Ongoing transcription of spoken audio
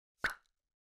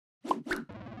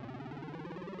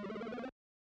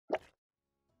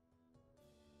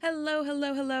Hello,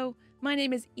 hello, hello. My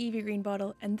name is Evie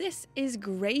Greenbottle, and this is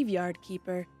Graveyard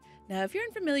Keeper. Now, if you're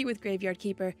unfamiliar with Graveyard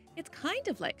Keeper, it's kind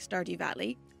of like Stardew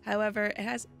Valley. However, it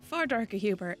has far darker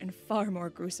humour and far more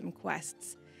gruesome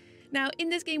quests. Now, in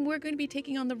this game, we're going to be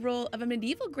taking on the role of a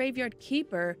medieval graveyard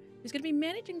keeper who's going to be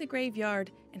managing the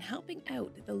graveyard and helping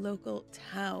out the local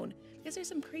town, because there's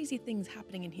some crazy things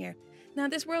happening in here. Now,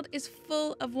 this world is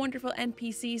full of wonderful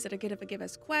NPCs that are going to give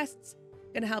us quests,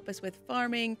 going to help us with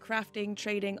farming, crafting,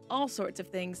 trading, all sorts of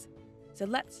things. So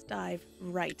let's dive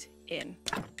right in.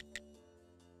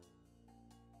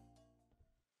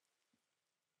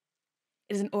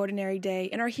 It is an ordinary day,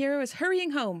 and our hero is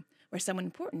hurrying home, where someone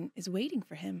important is waiting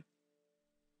for him.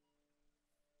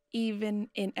 Even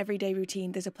in everyday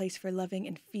routine, there's a place for loving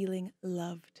and feeling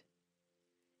loved.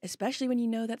 Especially when you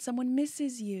know that someone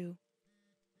misses you.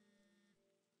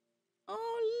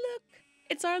 Oh, look!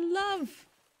 It's our love!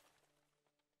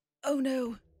 Oh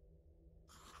no!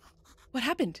 What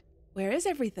happened? Where is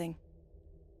everything?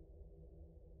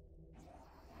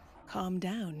 Calm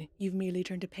down. You've merely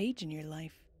turned a page in your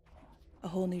life. A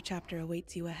whole new chapter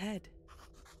awaits you ahead.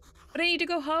 But I need to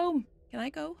go home! Can I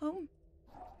go home?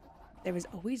 There is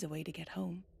always a way to get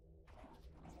home.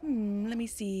 Let me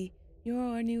see.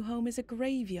 Your new home is a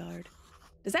graveyard.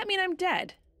 Does that mean I'm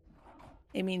dead?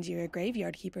 It means you're a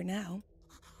graveyard keeper now.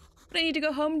 But I need to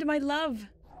go home to my love.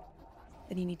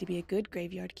 Then you need to be a good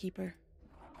graveyard keeper.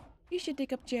 You should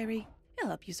dig up Jerry. He'll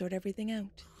help you sort everything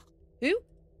out. Who?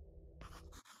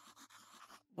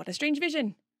 What a strange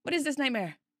vision. What is this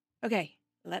nightmare? Okay,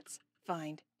 let's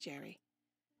find Jerry.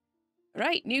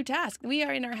 Right, new task. We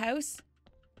are in our house.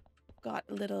 Got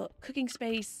a little cooking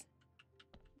space.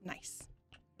 Nice.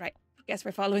 Right, guess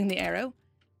we're following the arrow.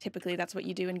 Typically, that's what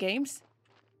you do in games.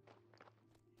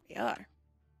 We are.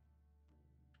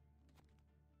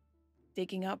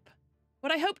 Digging up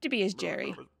what I hope to be is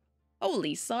Jerry.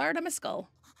 Holy sard, I'm a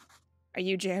skull. Are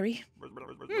you Jerry?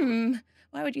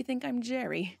 Why would you think I'm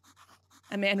Jerry?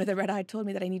 A man with a red eye told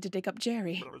me that I need to dig up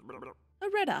Jerry. A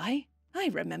red eye? I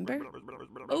remember.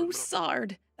 Oh,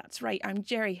 sard. That's right, I'm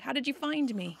Jerry. How did you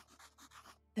find me?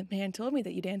 The man told me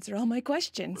that you'd answer all my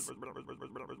questions.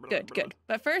 Good, good.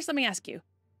 But first, let me ask you.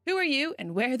 Who are you,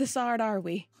 and where the sard are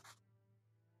we?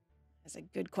 That's a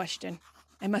good question.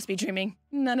 I must be dreaming.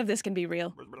 None of this can be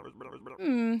real.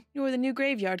 You're the new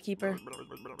graveyard keeper.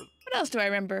 What else do I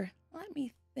remember? Let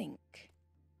me think.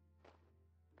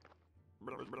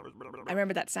 I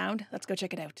remember that sound. Let's go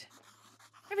check it out.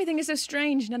 Everything is so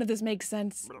strange. None of this makes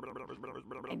sense.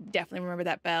 I definitely remember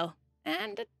that bell.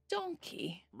 And a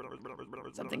donkey.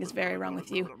 Something is very wrong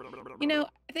with you. You know,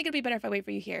 I think it'd be better if I wait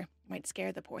for you here. It might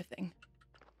scare the poor thing.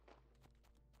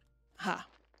 Ha.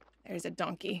 There's a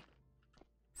donkey.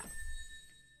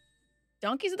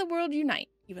 Donkeys of the world unite.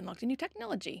 You've unlocked a new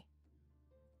technology.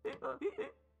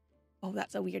 Oh,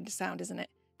 that's a weird sound, isn't it?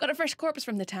 Got a fresh corpse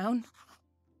from the town.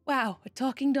 Wow, a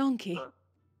talking donkey.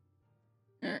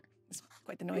 That's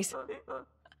quite the noise.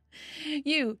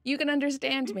 You can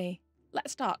understand me.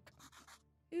 Let's talk.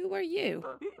 Who are you?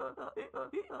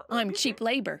 I'm cheap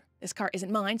labor. This cart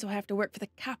isn't mine, so I have to work for the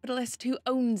capitalist who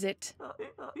owns it.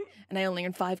 And I only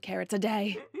earn 5 carrots a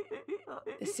day.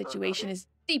 This situation is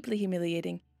deeply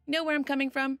humiliating. You know where I'm coming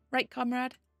from, right,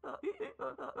 comrade?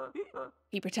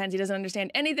 He pretends he doesn't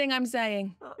understand anything I'm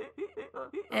saying.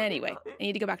 Anyway, I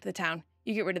need to go back to the town.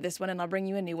 You get rid of this one and I'll bring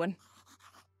you a new one.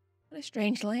 What a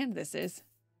strange land this is.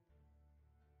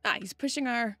 Ah, he's pushing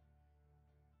our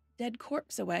dead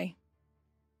corpse away.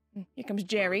 Here comes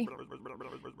Jerry.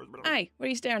 Hi, what are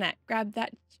you staring at? Grab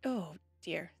that. Oh,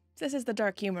 dear. This is the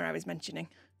dark humor I was mentioning.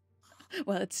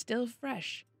 Well, it's still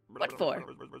fresh. What for?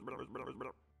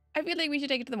 I feel like we should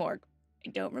take it to the morgue. I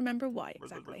don't remember why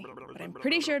exactly, but I'm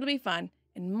pretty sure it'll be fun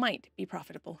and might be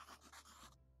profitable.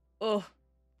 Oh,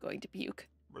 going to puke.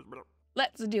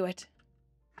 Let's do it.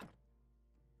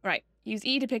 Right, use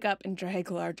E to pick up and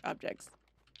drag large objects.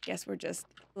 Guess we're just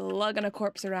lugging a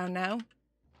corpse around now,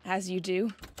 as you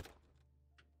do.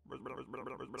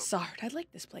 Sard, I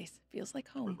like this place. Feels like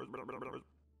home.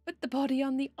 Put the body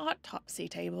on the autopsy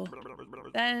table.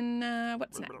 Then,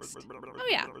 what's next? Oh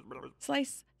yeah,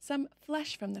 slice some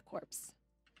flesh from the corpse.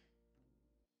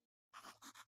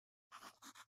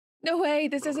 No way,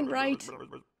 this isn't right.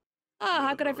 Ah,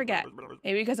 how could I forget?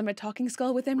 Maybe because I'm a talking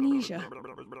skull with amnesia.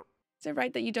 Is it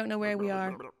right that you don't know where we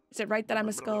are? Is it right that I'm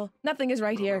a skull? Nothing is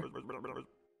right here.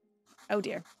 Oh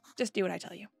dear, just do what I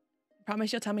tell you.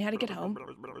 Promise you'll tell me how to get home.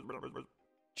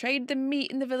 Trade the meat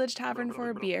in the village tavern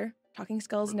for a beer. Talking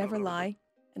skulls never lie.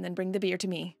 And then bring the beer to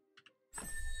me.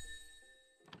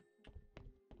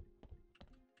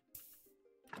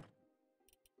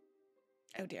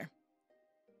 Oh dear.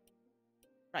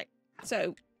 Right.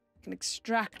 So, can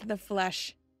extract the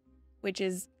flesh, which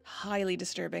is highly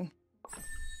disturbing.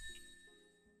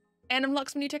 And unlock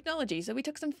some new technology. So we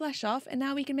took some flesh off, and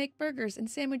now we can make burgers and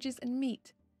sandwiches and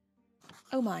meat.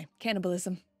 Oh my,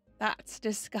 cannibalism. That's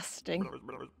disgusting.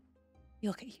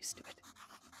 You'll get used to it.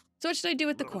 So what should I do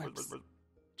with the corpse?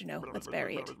 You know, let's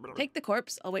bury it. Take the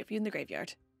corpse, I'll wait for you in the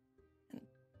graveyard. And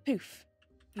poof,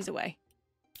 he's away.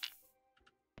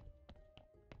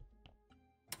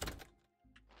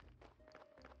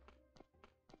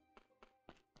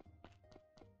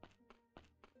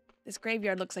 This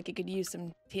graveyard looks like it could use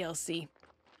some TLC.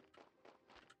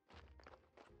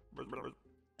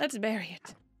 Let's bury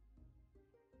it.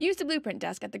 Use the blueprint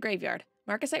desk at the graveyard.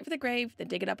 Mark a site for the grave, then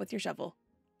dig it up with your shovel.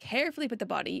 Carefully put the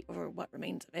body, or what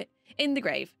remains of it, in the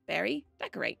grave. Bury,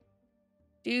 decorate.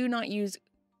 Do not use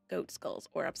goat skulls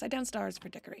or upside down stars for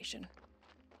decoration.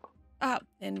 Ah,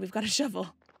 and we've got a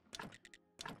shovel.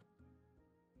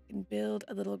 We can build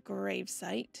a little grave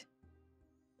site.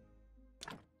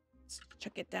 Let's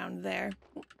chuck it down there.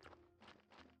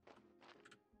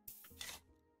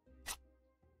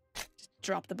 Just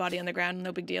drop the body on the ground,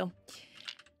 no big deal.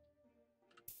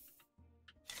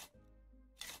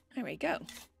 There we go.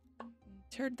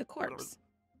 Interred the corpse.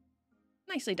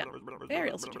 Nicely done.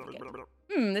 Burial certificate.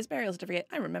 This burial certificate.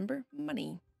 I remember.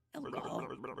 Money. Alcohol.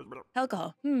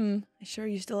 Alcohol. I sure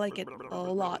you still like it a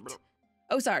lot.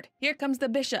 Osard, here comes the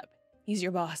bishop. He's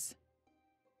your boss.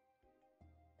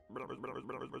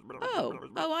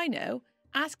 Oh, I know.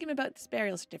 Ask him about this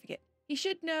burial certificate. He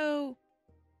should know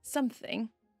something.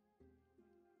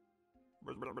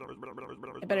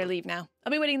 I better leave now.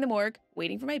 I'll be waiting in the morgue,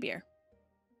 waiting for my beer.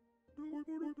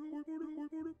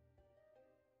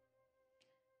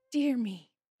 Dear me,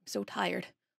 I'm so tired.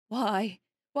 Why?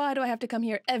 Why do I have to come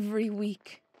here every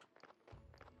week?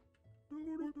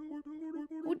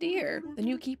 Oh dear, the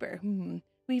new keeper.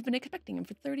 We've been expecting him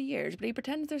for 30 years, but he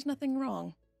pretends there's nothing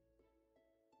wrong.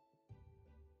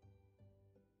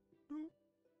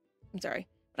 I'm sorry,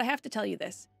 but I have to tell you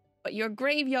this. But your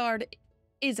graveyard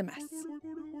is a mess.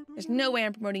 There's no way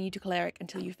I'm promoting you to cleric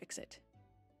until you fix it.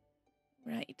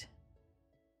 Right.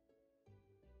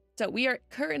 So we are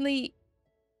currently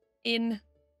in,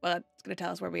 well, it's going to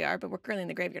tell us where we are, but we're currently in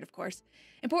the graveyard, of course.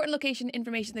 Important location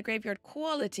information, the graveyard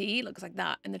quality looks like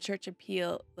that, and the church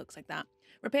appeal looks like that.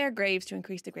 Repair graves to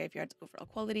increase the graveyard's overall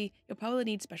quality. You'll probably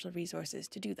need special resources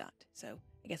to do that. So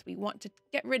I guess we want to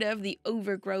get rid of the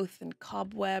overgrowth and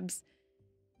cobwebs.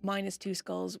 -2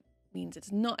 skulls means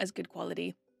it's not as good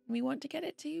quality. We want to get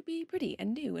it to be pretty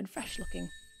and new and fresh looking.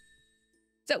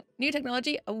 So, new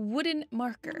technology, a wooden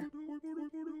marker.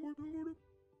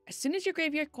 As soon as your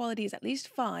graveyard quality is at least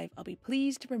 5, I'll be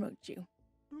pleased to promote you.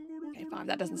 Okay, 5,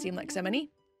 that doesn't seem like so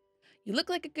many. You look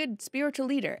like a good spiritual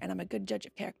leader, and I'm a good judge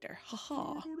of character. Ha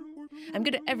ha. I'm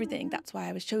good at everything, that's why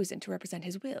I was chosen to represent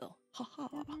his will. Ha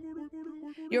ha.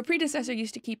 Your predecessor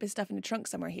used to keep his stuff in a trunk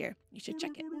somewhere here. You should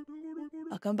check it.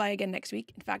 I'll come by again next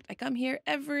week. In fact, I come here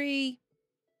every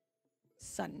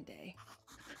Sunday.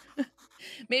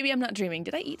 Maybe I'm not dreaming.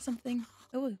 Did I eat something?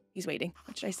 Oh, he's waiting.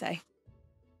 What should I say?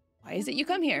 Why is it you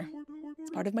come here?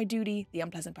 It's part of my duty, the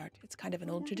unpleasant part. It's kind of an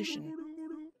old tradition.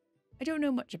 I don't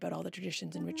know much about all the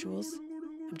traditions and rituals.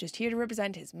 I'm just here to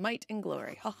represent his might and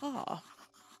glory. Ha ha.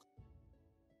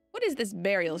 What is this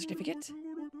burial certificate?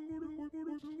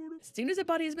 As soon as a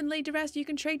body has been laid to rest, you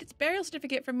can trade its burial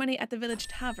certificate for money at the village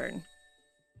tavern.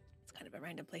 It's kind of a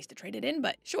random place to trade it in,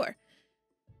 but sure.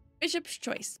 Bishop's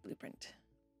Choice blueprint.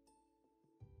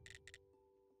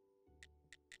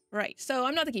 Right, so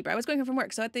I'm not the keeper. I was going home from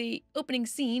work. So at the opening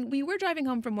scene, we were driving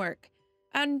home from work.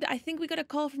 And I think we got a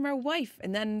call from our wife.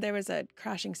 And then there was a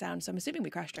crashing sound. So I'm assuming we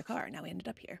crashed our car. Now we ended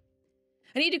up here.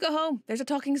 I need to go home. There's a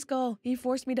talking skull. He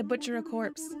forced me to butcher a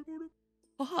corpse.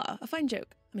 Haha, a fine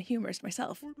joke. I'm a humorist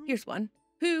myself. Here's one.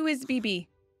 Who is BB?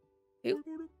 Who?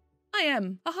 I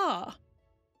am. Aha.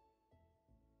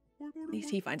 At least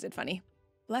he finds it funny.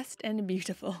 Blessed and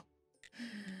beautiful.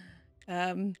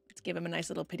 Let's give him a nice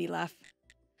little pity laugh.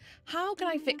 How can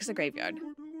I fix a graveyard?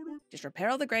 Just repair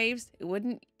all the graves. It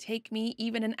wouldn't take me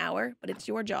even an hour, but it's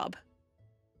your job.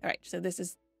 All right, so this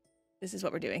is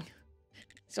what we're doing.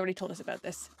 He's already told us about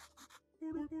this.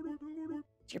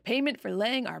 It's your payment for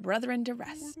laying our brethren to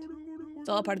rest. It's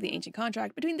all part of the ancient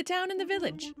contract between the town and the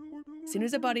village. As soon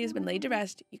as a body has been laid to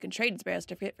rest, you can trade its burial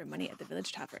certificate for money at the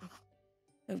village tavern.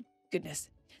 Oh, goodness.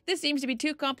 This seems to be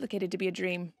too complicated to be a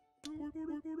dream.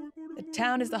 The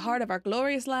town is the heart of our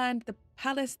glorious land. The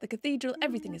palace, the cathedral,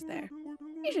 everything is there.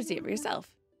 You should see it for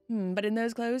yourself. But in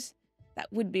those clothes,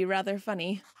 that would be rather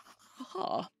funny.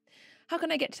 Ha. How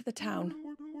can I get to the town?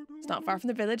 It's not far from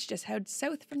the village, just head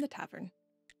south from the tavern.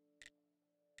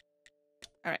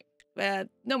 All right,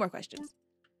 No more questions.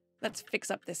 Let's fix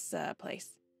up this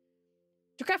place.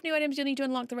 To craft new items, you'll need to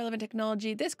unlock the relevant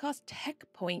technology. This costs tech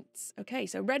points. Okay,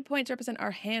 so red points represent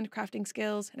our handcrafting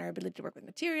skills and our ability to work with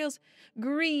materials.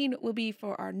 Green will be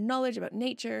for our knowledge about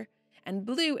nature. And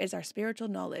blue is our spiritual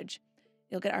knowledge.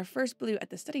 You'll get our first blue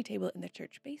at the study table in the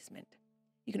church basement.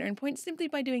 You can earn points simply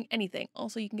by doing anything.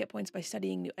 Also, you can get points by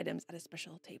studying new items at a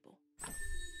special table.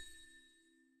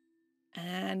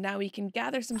 And now we can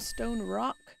gather some stone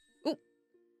rock. Oh,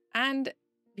 and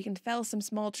we can fell some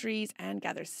small trees and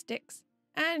gather sticks.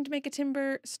 And make a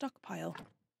timber stockpile.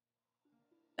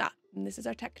 And this is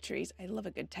our tech trees. I love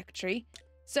a good tech tree.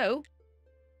 So,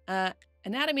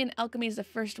 anatomy and alchemy is the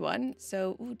first one.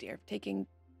 So, oh dear, taking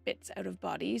bits out of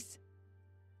bodies.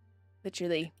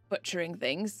 Literally butchering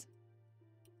things.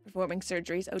 Performing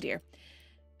surgeries, oh dear.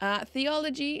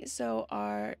 Theology, so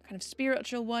our kind of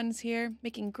spiritual ones here.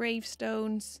 Making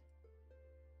gravestones.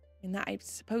 And that, I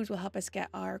suppose, will help us get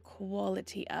our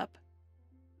quality up.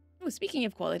 Oh, speaking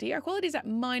of quality, our quality is at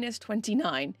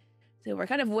 -29. So we're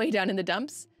kind of way down in the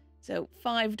dumps. So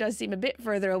 5 does seem a bit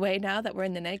further away now that we're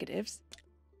in the negatives.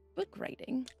 Book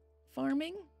writing,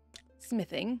 farming,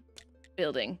 smithing,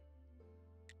 building,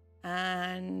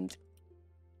 and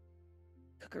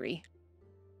cookery.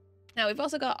 Now we've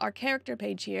also got our character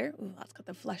page here. Ooh, that's got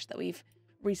the flesh that we've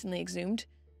recently exhumed.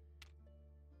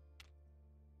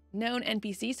 Known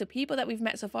NPC, so people that we've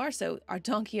met so far. So our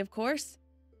donkey, of course.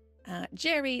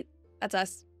 Jerry, that's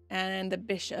us, and the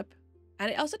bishop.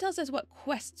 And it also tells us what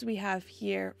quests we have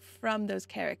here from those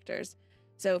characters.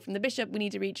 So from the bishop, we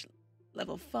need to reach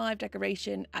level 5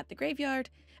 decoration at the graveyard,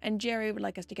 and Jerry would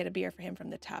like us to get a beer for him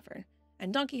from the tavern.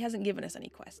 And Donkey hasn't given us any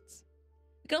quests.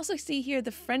 We can also see here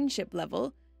the friendship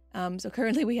level. So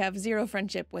currently we have 0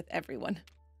 friendship with everyone.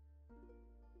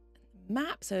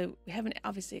 Map, so we haven't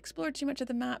obviously explored too much of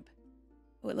the map.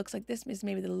 Oh, it looks like this is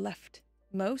maybe the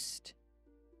leftmost.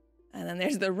 And then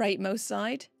there's the rightmost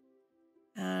side.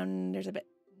 And there's a bit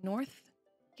north.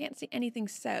 Can't see anything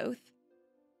south.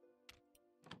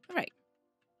 All right.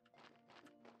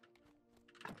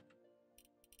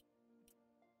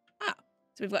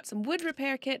 So we've got some wood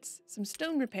repair kits, some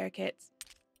stone repair kits,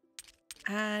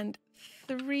 and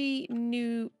 3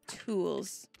 new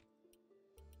tools.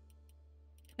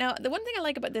 Now, the one thing I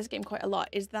like about this game quite a lot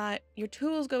is that your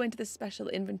tools go into this special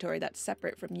inventory that's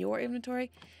separate from your inventory.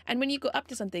 And when you go up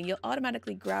to something, you'll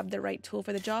automatically grab the right tool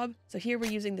for the job. So here we're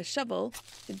using the shovel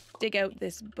to dig out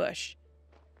this bush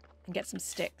and get some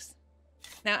sticks.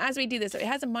 Now, as we do this, so it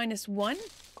has a -1.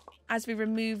 As we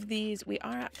remove these, we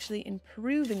are actually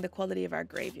improving the quality of our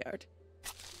graveyard.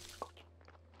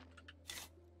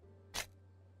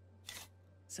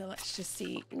 So let's just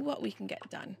see what we can get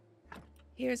done.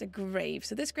 Here's a grave.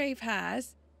 So this grave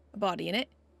has a body in it,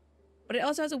 but it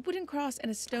also has a wooden cross and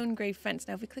a stone grave fence.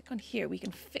 Now, if we click on here, we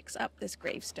can fix up this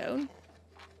gravestone.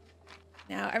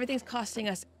 Now, everything's costing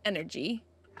us energy.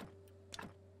 Can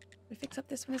we fix up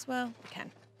this one as well? We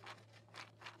can.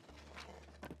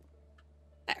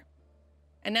 There.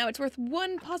 And now it's worth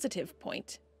 1 positive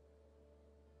point.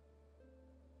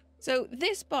 So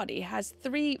this body has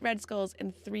 3 red skulls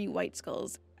and 3 white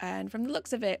skulls. And from the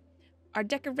looks of it, our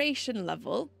decoration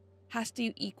level has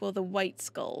to equal the white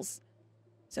skulls.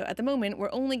 So at the moment,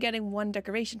 we're only getting 1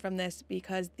 decoration from this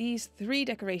because these 3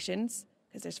 decorations,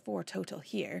 because there's 4 total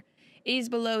here, is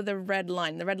below the red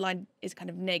line. The red line is kind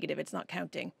of negative. It's not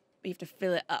counting. We have to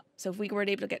fill it up. So if we were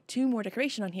able to get 2 more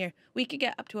decoration on here, we could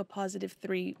get up to a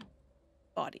 +3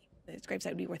 body. This gravesite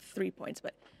would be worth 3 points,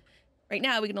 but right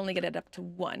now we can only get it up to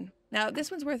 1. Now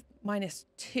this one's worth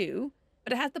 -2,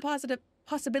 but it has the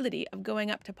possibility of going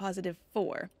up to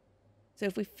 +4. So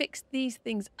if we fix these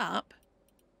things up,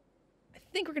 I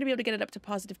think we're going to be able to get it up to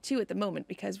 +2 at the moment,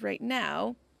 because right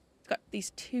now it's got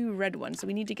these 2 red ones, so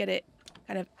we need to get it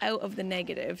kind of out of the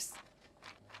negatives.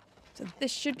 So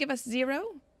this should give us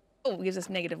 0. Oh, it gives us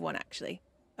 -1 actually.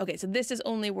 Okay, so this is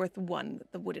only worth 1,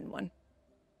 the wooden one.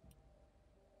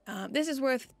 This is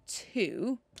worth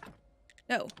 2.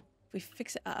 No, if we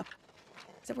fix it up,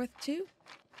 is it worth 2?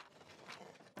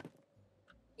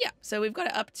 Yeah, so we've got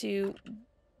it up to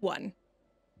 1.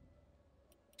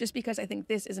 Just because I think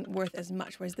this isn't worth as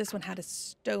much, whereas this one had a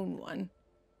stone one,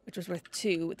 which was worth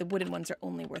 2. The wooden ones are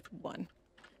only worth 1.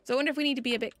 So I wonder if we need to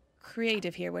be a bit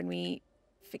creative here when we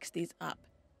fix these up.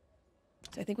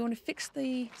 So I think we want to fix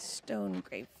the stone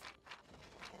grave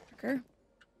marker.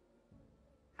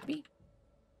 Maybe.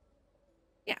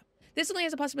 Yeah. This only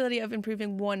has a possibility of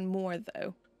improving 1 more,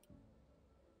 though.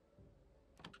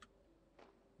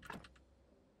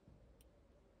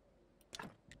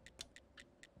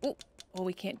 Oh,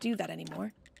 we can't do that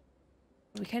anymore.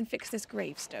 We can fix this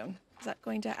gravestone. Is that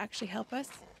going to actually help us?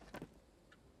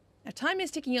 Now, time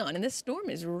is ticking on, and this storm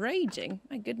is raging.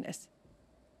 My goodness.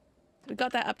 So we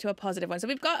got that up to a positive one. So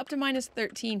we've got up to minus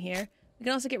 13 here. We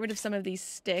can also get rid of some of these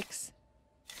sticks.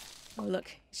 Oh,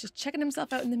 look. He's just checking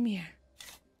himself out in the mirror.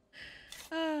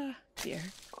 Ah, dear.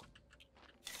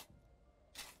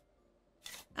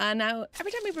 Now,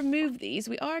 every time we remove these,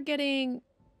 we are getting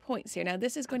points here. Now,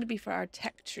 this is going to be for our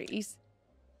tech trees.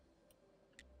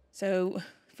 So,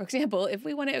 for example, if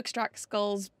we want to extract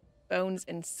skulls, bones,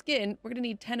 and skin, we're going to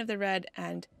need 10 of the red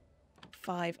and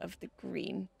 5 of the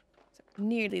green. So,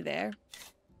 nearly there.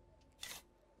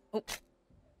 Oh,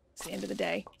 it's the end of the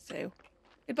day, so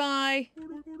goodbye.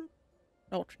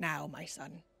 Not now, my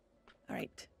son. All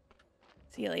right.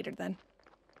 See you later, then.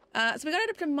 So we got it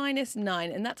up to minus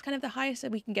 9, and that's kind of the highest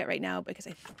that we can get right now because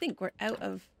I think we're out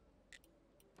of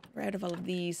all of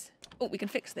these. Oh, we can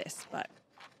fix this, but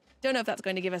don't know if that's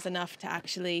going to give us enough to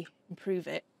actually improve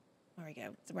it. There we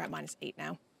go. So we're at minus 8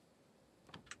 now.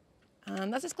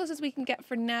 That's as close as we can get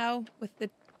for now with the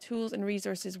tools and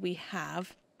resources we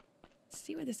have. Let's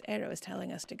see where this arrow is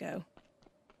telling us to go.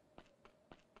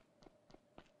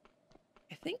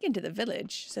 I think into the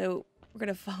village, so we're going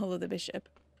to follow the bishop.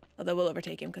 Although we'll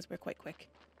overtake him because we're quite quick.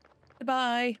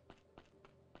 Goodbye.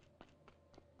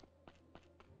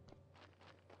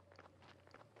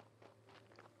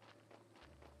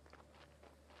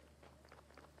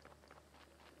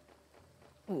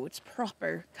 Oh, it's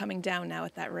proper coming down now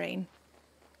with that rain.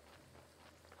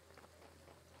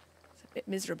 It's a bit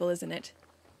miserable, isn't it?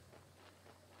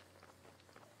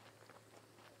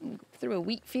 Through a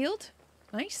wheat field.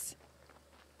 Nice.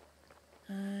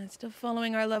 Still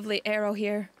following our lovely arrow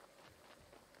here.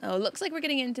 Oh, looks like we're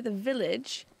getting into the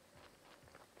village.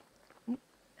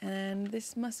 And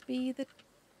this must be the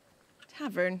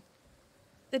tavern.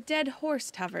 The Dead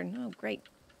Horse Tavern. Oh, great.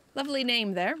 Lovely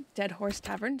name there. Dead Horse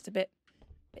Tavern. It's a bit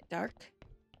dark.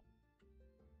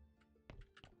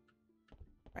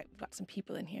 Right, we've got some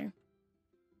people in here.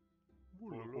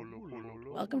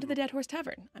 Welcome to the Dead Horse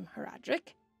Tavern. I'm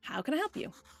Heradric. How can I help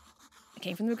you? I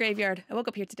came from the graveyard. I woke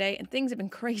up here today, and things have been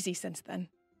crazy since then.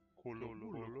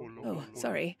 Oh,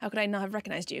 sorry. How could I not have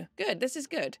recognized you? Good, this is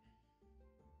good.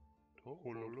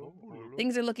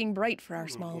 Things are looking bright for our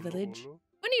small village.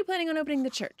 When are you planning on opening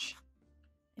the church?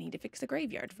 I need to fix the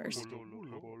graveyard first.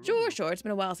 Sure. It's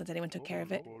been a while since anyone took care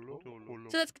of it.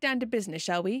 So let's get down to business,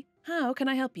 shall we? How can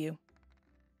I help you?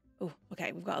 Oh,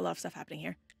 okay. We've got a lot of stuff happening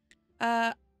here.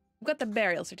 We've got the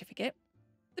burial certificate.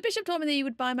 The bishop told me that you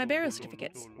would buy my burial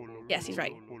certificates. Yes, he's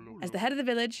right. As the head of the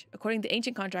village, according to the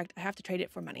ancient contract, I have to trade it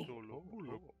for money.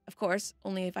 Of course,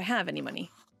 only if I have any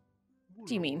money. What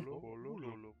do you mean?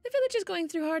 The village is going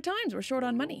through hard times. We're short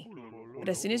on money. But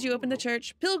as soon as you open the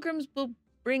church, pilgrims will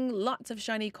bring lots of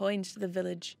shiny coins to the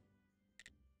village.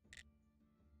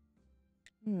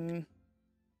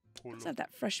 Let's have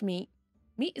that fresh meat.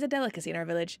 Meat is a delicacy in our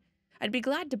village. I'd be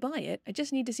glad to buy it. I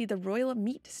just need to see the royal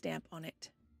meat stamp on it.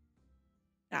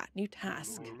 Ah, new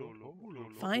task.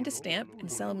 Find a stamp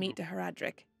and sell meat to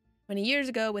Heradric. Many years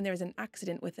ago, when there was an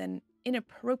accident with an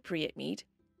inappropriate meat,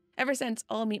 ever since,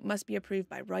 all meat must be approved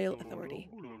by royal authority.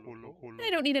 And I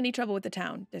don't need any trouble with the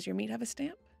town. Does your meat have a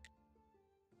stamp?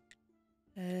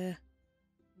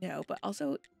 No, but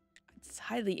also, it's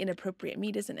highly inappropriate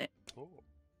meat, isn't it?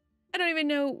 I don't even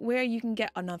know where you can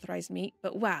get unauthorized meat,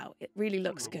 but wow, it really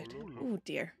looks good. Oh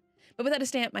dear. But without a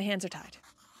stamp, my hands are tied.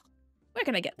 Where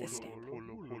can I get this stamp?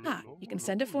 Ah, you can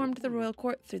send a form to the royal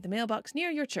court through the mailbox near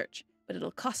your church, but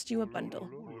it'll cost you a bundle.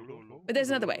 But there's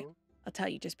another way. I'll tell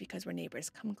you just because we're neighbors.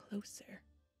 Come closer.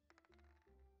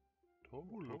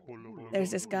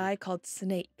 There's this guy called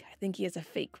Snake. I think he has a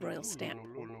fake royal stamp.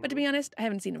 But to be honest, I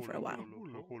haven't seen him for a while.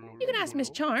 You can ask Miss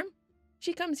Charm.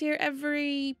 She comes here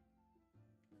every...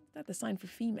 Is that the sign for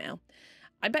female?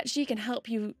 I bet she can help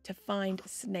you to find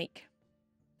Snake.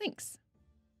 Thanks.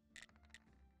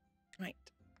 Right.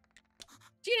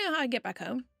 Do you know how I get back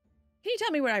home? Can you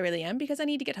tell me where I really am? Because I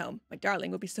need to get home. My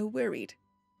darling will be so worried.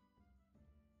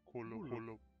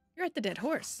 You're at the Dead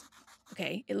Horse.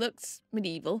 Okay, it looks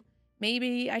medieval.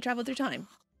 Maybe I traveled through time.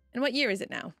 And what year is it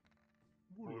now?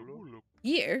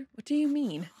 Year? What do you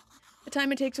mean? The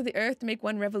time it takes for the Earth to make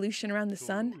one revolution around the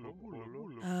sun?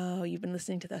 Oh, you've been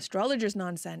listening to the astrologers'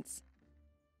 nonsense.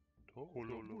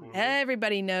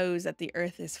 Everybody knows that the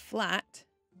Earth is flat.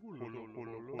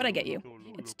 But I get you.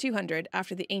 It's 200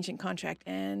 after the ancient contract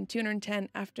and 210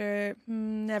 after...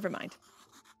 never mind.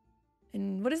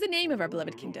 And what is the name of our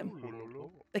beloved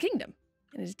kingdom? The kingdom.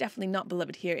 And it's definitely not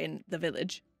beloved here in the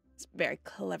village. It's very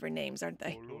clever names, aren't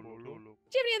they? Do you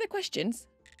have any other questions?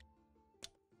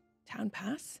 Town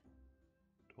pass?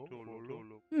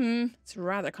 It's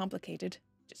rather complicated.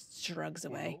 just shrugs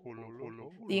away.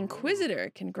 The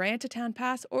Inquisitor can grant a town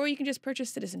pass, or you can just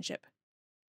purchase citizenship.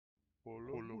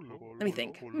 Let me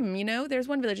think. You know, there's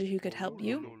one villager who could help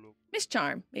you. Miss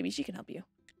Charm. Maybe she can help you.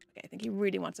 Okay, I think he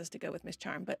really wants us to go with Miss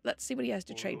Charm, but let's see what he has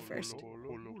to trade first.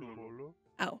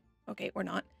 Oh, okay, or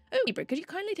not. Oh, Keeper, could you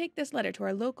kindly take this letter to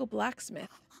our local blacksmith?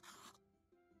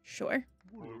 Sure.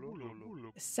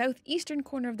 The southeastern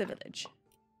corner of the village.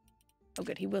 Oh,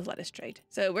 good, he will let us trade.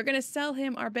 So we're going to sell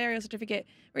him our burial certificate.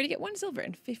 We're going to get 1 silver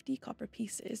and 50 copper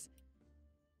pieces.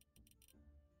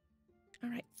 All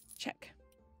right, check.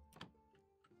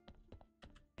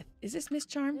 Is this Miss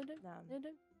Charm?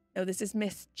 No, this is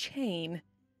Miss Chain.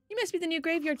 You must be the new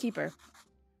graveyard keeper.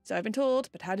 So I've been told,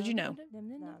 but how did you know?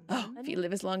 Oh, if you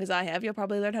live as long as I have, you'll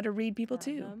probably learn how to read people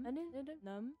too.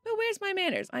 But where's my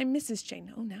manners? I'm Mrs.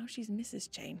 Chain. Oh, now she's Mrs.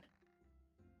 Chain.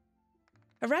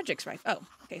 Radric's wife. Oh,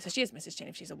 okay, so she is Mrs. Chain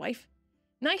if she's a wife.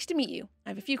 Nice to meet you. I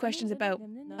have a few questions about...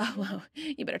 Oh, well,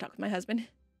 you better talk with my husband.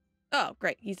 Oh,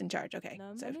 great, he's in charge. Okay,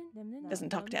 so doesn't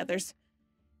talk to others.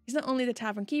 He's not only the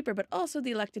tavern keeper, but also the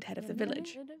elected head of the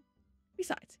village.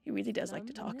 Besides, he really does like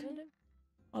to talk.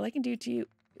 All I can do to you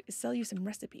is sell you some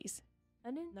recipes.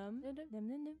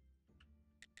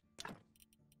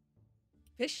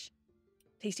 Fish,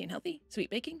 tasty and healthy,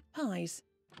 sweet baking, pies.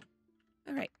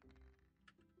 All right.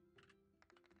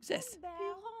 Who's this?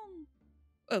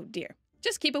 Oh dear,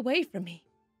 just keep away from me.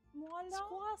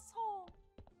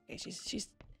 Okay, she's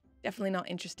definitely not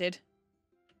interested.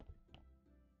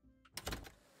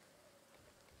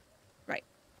 Right.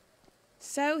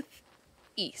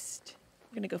 Southeast.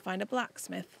 I'm gonna go find a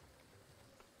blacksmith.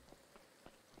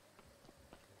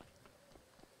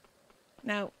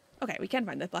 Now, okay, we can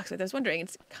find the blacksmith. I was wondering,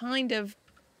 it's kind of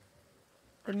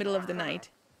the middle of the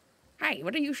night. Hi,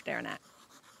 what are you staring at?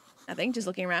 Nothing, just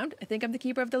looking around. I think I'm the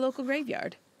keeper of the local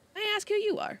graveyard. May I ask who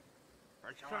you are?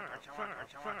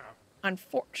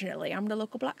 Unfortunately, I'm the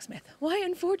local blacksmith. Why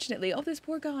unfortunately? Oh, this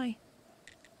poor guy.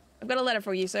 I've got a letter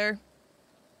for you, sir.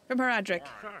 From Radric.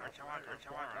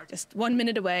 Just 1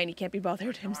 minute away and he can't be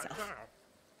bothered himself.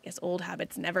 Guess old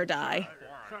habits never die.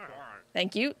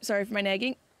 Thank you. Sorry for my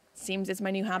nagging. Seems it's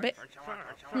my new habit.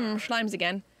 Schlimes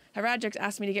again. Radric's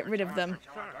asked me to get rid of them.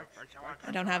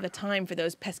 I don't have the time for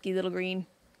those pesky little green.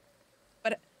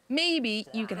 But maybe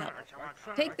you can help.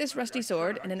 Take this rusty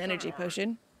sword and an energy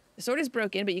potion. The sword is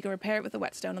broken, but you can repair it with a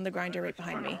whetstone on the grinder right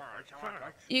behind me.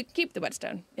 You keep the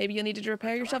whetstone. Maybe you'll need it to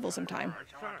repair your shovel sometime.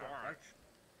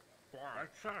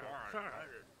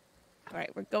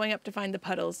 Alright, we're going up to find the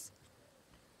puddles.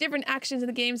 Different actions in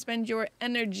the game spend your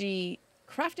energy.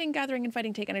 Crafting, gathering, and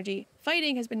fighting take energy.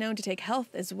 Fighting has been known to take health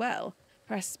as well.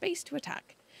 Press space to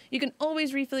attack. You can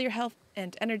always refill your health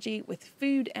and energy with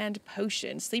food and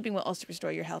potions. Sleeping will also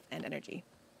restore your health and energy.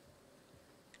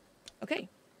 Okay.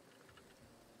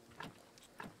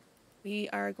 We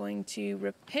are going to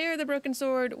repair the broken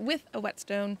sword with a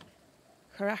whetstone.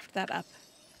 Craft that up.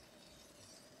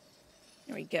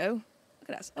 There we go. Look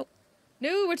at us. Oh,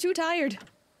 no, we're too tired.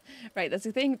 Right, that's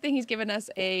the thing. He's given us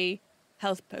a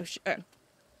health potion.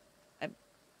 An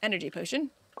energy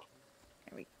potion.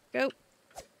 There we go.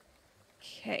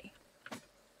 Okay.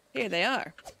 Here they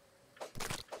are.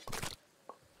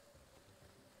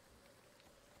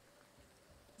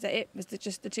 Is that it? Was it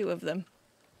just the 2 of them?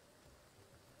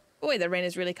 Boy, the rain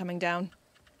is really coming down.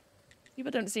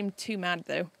 People don't seem too mad,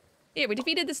 though. Here, we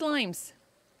defeated the slimes.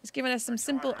 He's given us some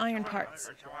simple iron parts.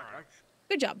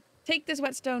 Good job. Take this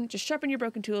whetstone, just sharpen your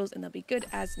broken tools, and they'll be good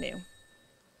as new.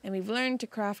 And we've learned to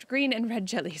craft green and red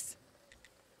jellies.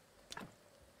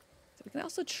 So we can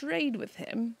also trade with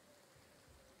him.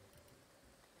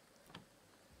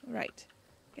 Right.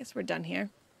 Guess we're done here.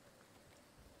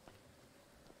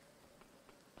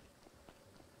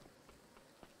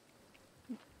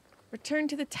 Return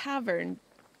to the tavern,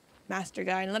 master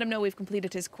guy, and let him know we've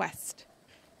completed his quest.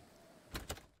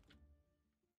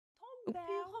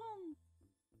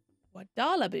 What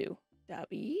Wadalaboo.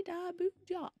 Dabby-daboo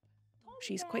job.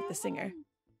 She's quite the singer.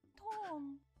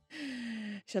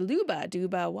 Shaluba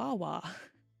dooba wah wah.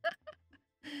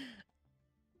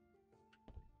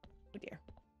 Oh dear.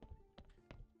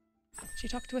 She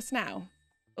talked to us now.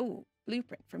 Oh,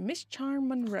 blueprint from Miss Charm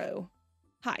Monroe.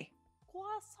 Hi.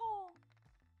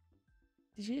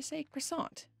 Did you just say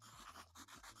croissant?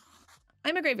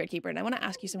 I'm a graveyard keeper and I want to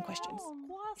ask you some questions.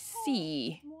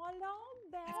 See.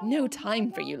 I have no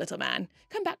time for you, little man.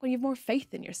 Come back when you have more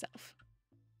faith in yourself.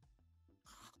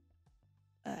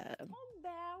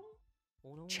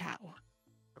 Ciao.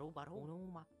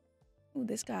 Ooh,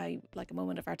 this guy would like a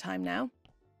moment of our time now.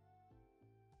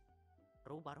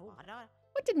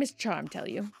 What did Miss Charm tell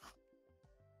you?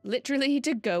 Literally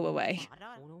to go away.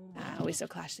 Ah, always so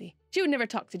classy. She would never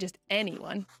talk to just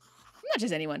anyone. Not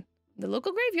just anyone. The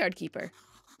local graveyard keeper.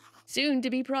 Soon to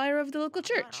be prior of the local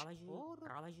church.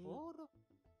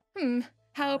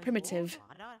 How primitive.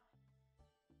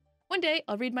 One day,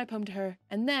 I'll read my poem to her,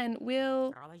 and then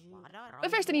we'll...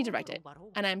 But first I need to write it,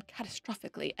 and I'm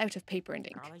catastrophically out of paper and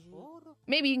ink.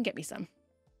 Maybe you can get me some.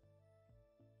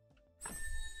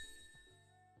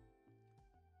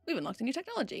 We've unlocked a new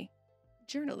technology.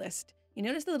 Journalist. You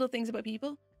notice the little things about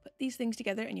people? Put these things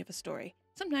together and you have a story.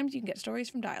 Sometimes you can get stories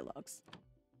from dialogues.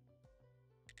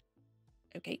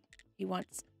 Okay, he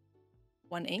wants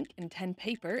 1 ink and 10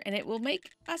 paper, and it will make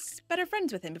us better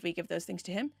friends with him if we give those things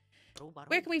to him.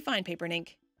 Where can we find paper and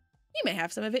ink? You may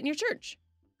have some of it in your church,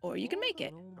 or you can make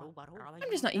it.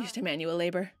 I'm just not used to manual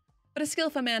labor, but a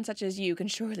skillful man such as you can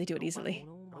surely do it easily.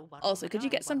 Also, you could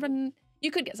get some from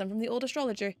the old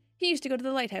astrologer. He used to go to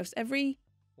the lighthouse every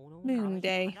moon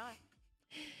day.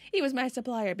 He was my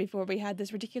supplier before we had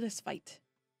this ridiculous fight.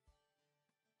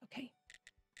 Okay.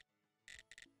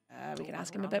 We can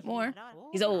ask him a bit more.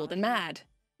 He's old and mad,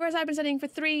 whereas I've been studying for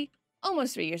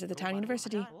almost 3 years at the town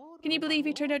university. Can you believe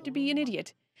he turned out to be an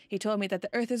idiot? He told me that the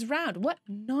earth is round. What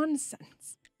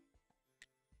nonsense.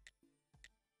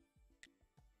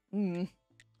 I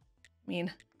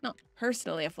mean, not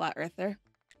personally a flat earther,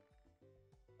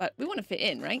 but we want to fit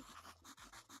in, right?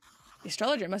 The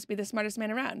astrologer must be the smartest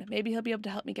man around. Maybe he'll be able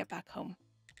to help me get back home.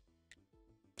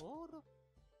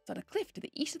 It's on a cliff to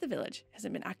the east of the village.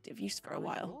 Hasn't been active use for a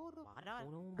while.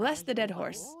 Bless the dead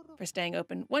horse for staying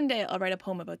open. One day I'll write a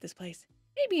poem about this place.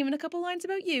 Maybe even a couple lines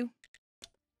about you.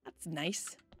 That's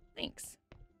nice. Thanks.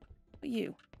 But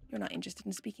you're not interested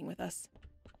in speaking with us.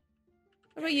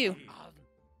 What about you?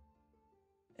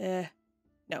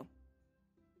 No.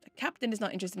 The captain is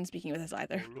not interested in speaking with us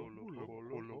either.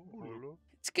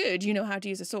 It's good you know how to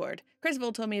use a sword.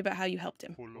 Criswell told me about how you helped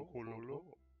him.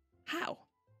 How?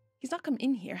 He's not come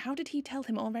in here. How did he tell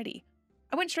him already?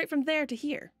 I went straight from there to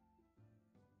here.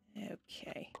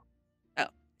 Okay. Oh,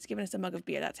 he's giving us a mug of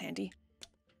beer. That's handy.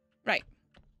 Right.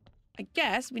 I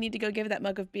guess we need to go give that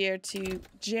mug of beer to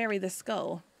Jerry the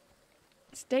Skull.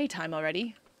 It's daytime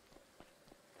already.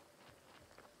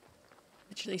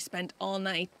 Literally spent all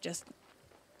night just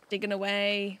digging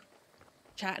away,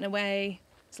 chatting away,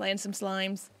 slaying some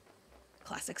slimes.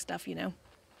 Classic stuff, you know.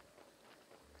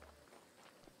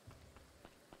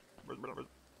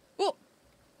 Whoa!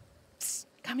 Psst,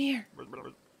 come here.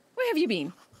 Where have you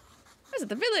been? I was at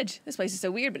the village. This place is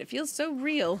so weird, but it feels so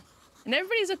real. And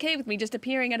everybody's okay with me just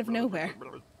appearing out of nowhere.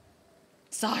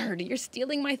 Sard, you're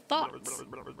stealing my thoughts.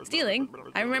 Stealing?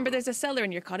 I remember there's a cellar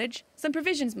in your cottage. Some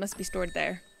provisions must be stored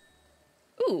there.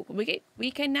 Ooh,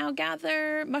 we can now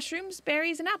gather mushrooms,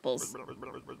 berries, and apples.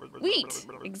 Wheat,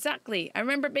 exactly. I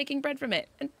remember baking bread from it.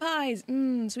 And pies,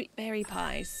 sweet berry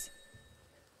pies.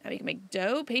 Now we can make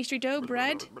dough, pastry dough,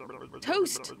 bread.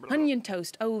 Toast, onion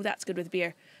toast. Oh, that's good with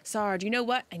beer. Sard, you know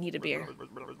what? I need a beer.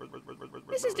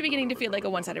 This is beginning to feel like a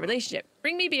one-sided relationship.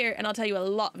 Bring me beer and I'll tell you a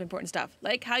lot of important stuff,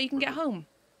 like how you can get home.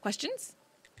 Questions?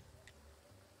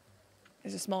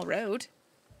 There's a small road.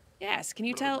 Yes, can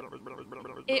you tell?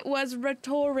 It was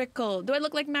rhetorical. Do I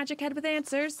look like Magic Head with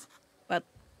answers? Well,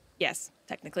 yes,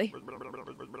 technically.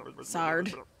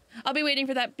 Sard. I'll be waiting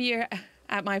for that beer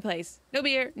at my place. No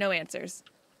beer, no answers.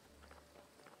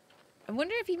 I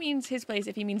wonder if he means his place,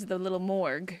 if he means the little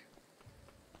morgue.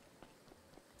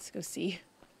 Let's go see.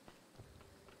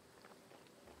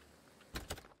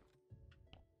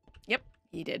 Yep,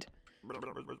 he did.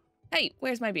 Hey,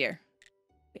 where's my beer?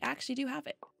 We actually do have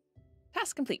it.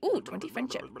 Task complete. Ooh, 20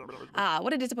 friendship. Ah,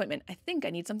 what a disappointment. I think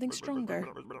I need something stronger.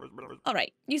 All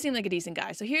right, you seem like a decent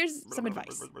guy, so here's some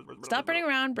advice. Stop running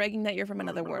around bragging that you're from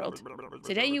another world.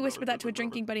 Today you whisper that to a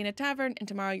drinking buddy in a tavern, and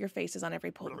tomorrow your face is on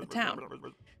every pole in the town.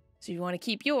 So if you want to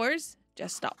keep yours,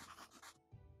 just stop.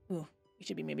 Ooh, you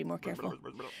should be maybe more careful.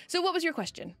 So what was your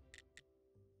question?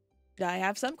 I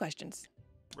have some questions.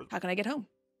 How can I get home?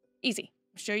 Easy.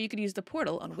 I'm sure you could use the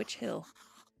portal on which hill.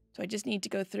 So I just need to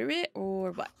go through it,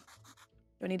 or what?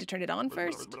 Do I need to turn it on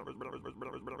first?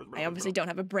 I obviously don't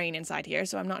have a brain inside here,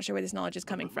 so I'm not sure where this knowledge is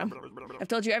coming from. I've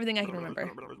told you everything I can remember.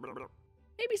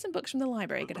 Maybe some books from the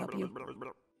library could help you.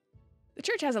 The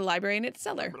church has a library in its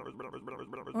cellar.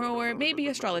 Or maybe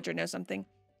an astrologer knows something.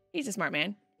 He's a smart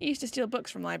man. He used to steal books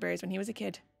from libraries when he was a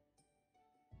kid.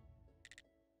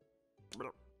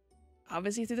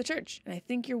 Obviously through the church, and I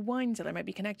think your wine cellar might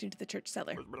be connected to the church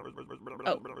cellar.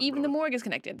 Oh, even the morgue is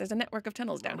connected. There's a network of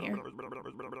tunnels down here.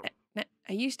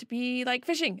 I used to be like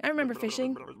fishing. I remember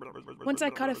fishing. Once I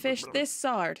caught a fish this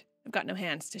sard. I've got no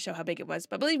hands to show how big it was,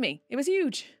 but believe me, it was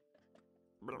huge.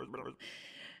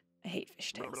 I hate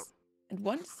fish tails. And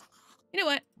once, You know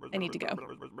what? I need to go.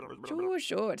 Sure,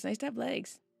 sure. It's nice to have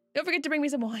legs. Don't forget to bring me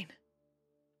some wine.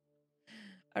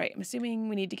 All right, I'm assuming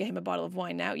we need to get him a bottle of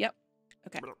wine now. Yep.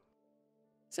 Okay.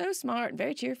 So smart and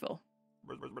very cheerful.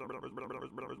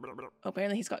 Oh,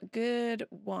 apparently he's got good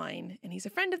wine, and he's a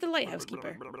friend of the lighthouse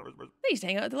keeper. They used to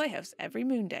hang out at the lighthouse every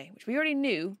moon day, which we already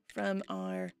knew from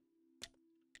our...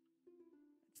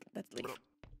 Let's leave.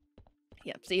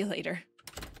 Yep, see you later.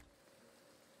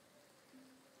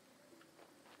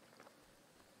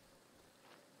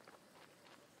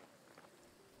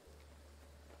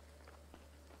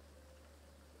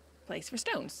 Place for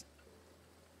stones.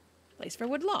 Place for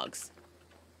wood logs.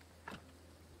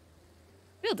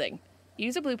 Building.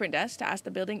 Use a blueprint desk to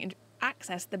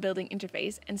access the building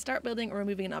interface and start building or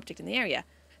removing an object in the area.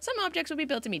 Some objects will be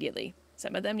built immediately.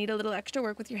 Some of them need a little extra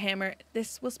work with your hammer.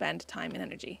 This will spend time and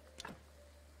energy.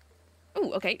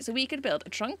 Oh, okay, so we could build a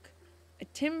trunk, a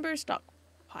timber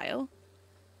stockpile,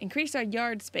 increase our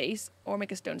yard space, or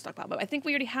make a stone stockpile. But I think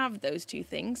we already have those two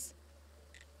things.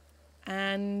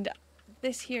 And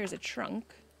this here is a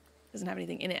trunk. Doesn't have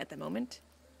anything in it at the moment.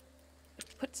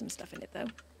 Let's put some stuff in it, though.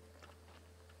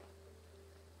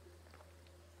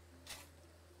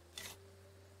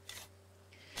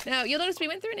 Now, you'll notice we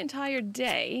went through an entire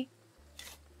day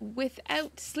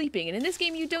without sleeping. And in this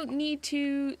game, you don't need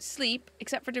to sleep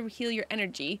except for to heal your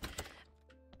energy.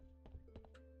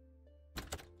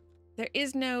 There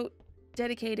is no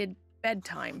dedicated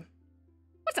bedtime.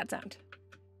 What's that sound?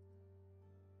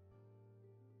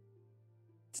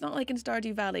 It's not like in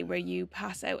Stardew Valley where you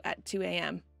pass out at 2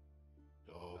 a.m.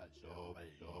 I'll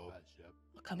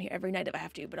come here every night if I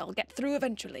have to, but I'll get through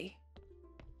eventually.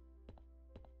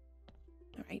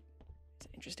 Alright, it's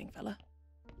an interesting fella.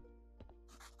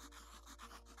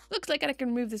 Looks like I can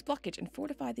remove this blockage and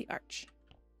fortify the arch.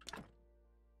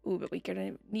 Ooh, but we're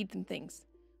gonna need some things.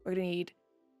 We're gonna need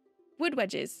wood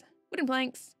wedges, wooden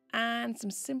planks, and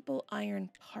some simple iron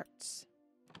parts.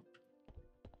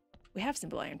 We have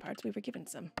simple iron parts, we were given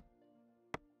some.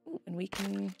 Ooh, and we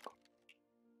can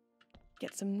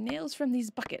get some nails from these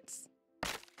buckets.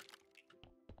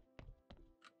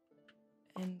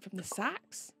 And from the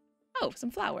sacks? Oh,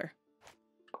 some flour.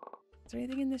 Is there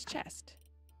anything in this chest?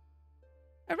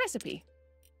 A recipe.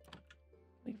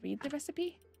 Can we read the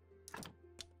recipe?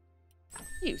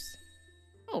 Use.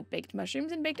 Oh, baked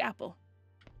mushrooms and baked apple.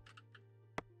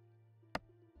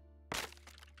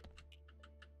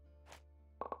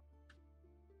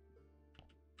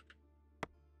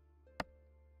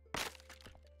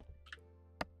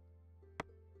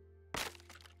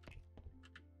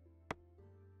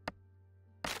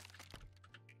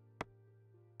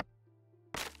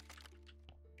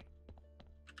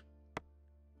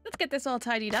 Get this all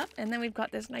tidied up, and then we've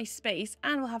got this nice space,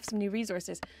 and we'll have some new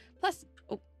resources. Plus,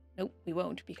 oh, nope, we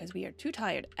won't, because we are too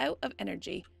tired, out of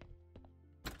energy.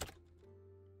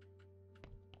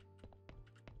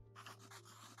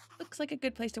 Looks like a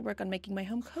good place to work on making my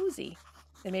home cozy.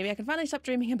 Then maybe I can finally stop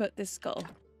dreaming about this skull.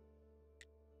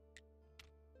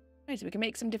 Right, so we can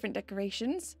make some different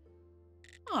decorations.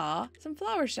 Ah, some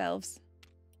flower shelves.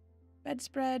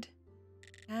 Bedspread.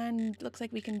 And looks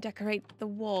like we can decorate the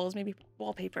walls, maybe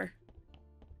wallpaper.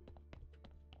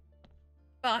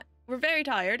 But we're very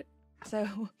tired,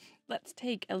 so let's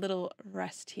take a little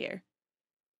rest here.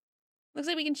 Looks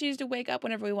like we can choose to wake up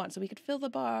whenever we want, so we could fill the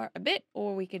bar a bit,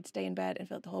 or we could stay in bed and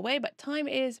fill it the whole way, but time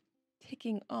is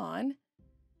ticking on.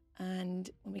 And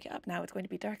when we get up now, it's going to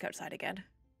be dark outside again.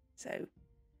 So, I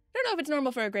don't know if it's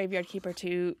normal for a graveyard keeper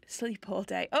to sleep all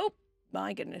day. Oh,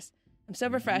 my goodness. I'm so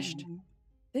refreshed.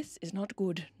 This is not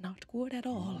good. Not good at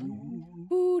all.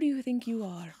 Who do you think you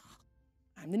are?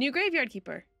 I'm the new graveyard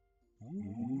keeper.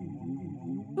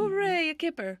 Hooray, a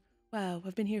kipper. Wow,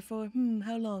 I've been here for,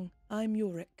 how long? I'm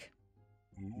Yorick.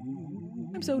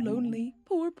 I'm so lonely.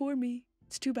 Poor, poor me.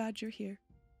 It's too bad you're here.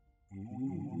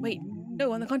 Wait,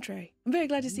 no, on the contrary. I'm very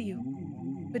glad to see you.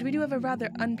 But we do have a rather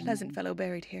unpleasant fellow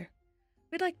buried here.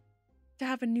 We'd like to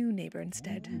have a new neighbor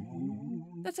instead.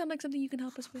 That sound like something you can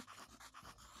help us with?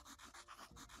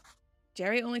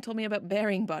 Jerry only told me about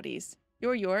burying bodies.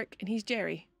 You're York, and he's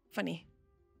Jerry. Funny.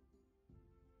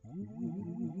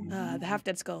 Ah, the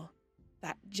half-dead skull.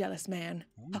 That jealous man.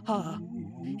 Ha-ha.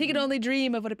 He can only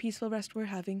dream of what a peaceful rest we're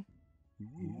having.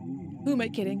 Who am I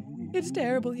kidding? It's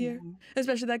terrible here.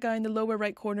 Especially that guy in the lower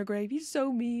right corner grave. He's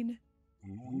so mean.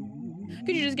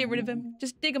 Could you just get rid of him?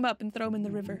 Just dig him up and throw him in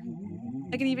the river.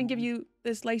 I can even give you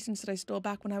this license that I stole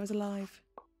back when I was alive.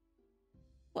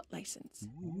 What license?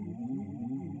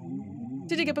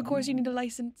 To dig up a course, you need a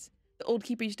license. The old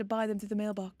keeper used to buy them through the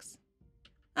mailbox.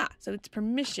 Ah, so it's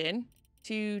permission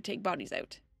to take bodies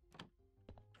out.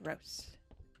 Gross.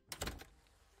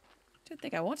 don't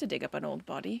think I want to dig up an old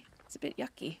body. It's a bit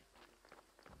yucky.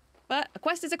 But a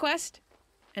quest is a quest,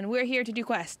 and we're here to do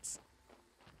quests.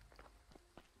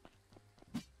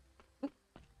 Ooh.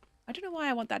 I don't know why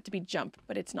I want that to be jump,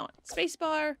 but it's not.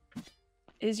 Spacebar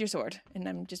is your sword, and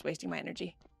I'm just wasting my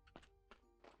energy.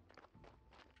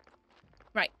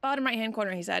 Right, bottom right-hand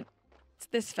corner, he said. It's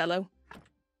this fellow.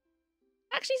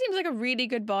 Actually seems like a really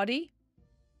good body.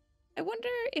 I wonder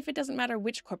if it doesn't matter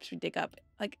which corpse we dig up.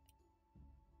 Like,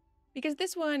 because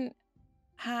this one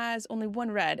has only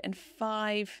 1 red and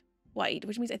 5 white,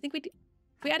 which means I think if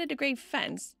we added a grave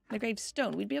fence and a grave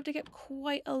stone, we'd be able to get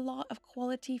quite a lot of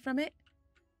quality from it.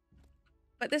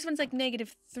 But this one's like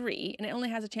 -3, and it only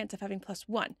has a chance of having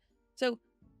 +1. So,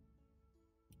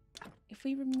 if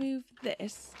we remove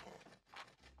this,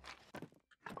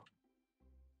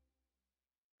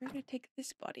 we're going to take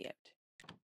this body out.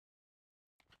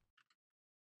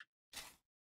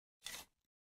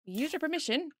 User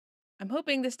permission. I'm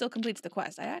hoping this still completes the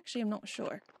quest. I actually am not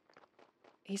sure.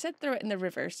 He said throw it in the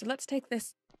river, so let's take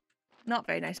this not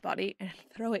very nice body and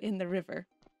throw it in the river.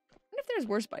 I wonder if there's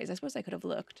worse bodies. I suppose I could have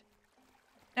looked.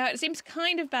 Now, it seems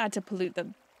kind of bad to pollute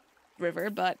the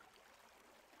river, but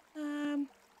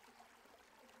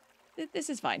this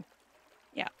is fine.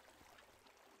 Yeah.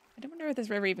 I don't wonder where this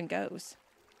river even goes.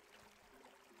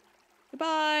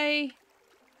 Goodbye.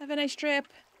 Have a nice trip.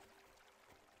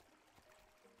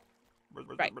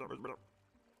 Right.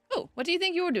 Oh, what do you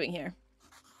think you're doing here?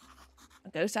 A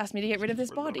ghost asked me to get rid of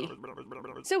this body.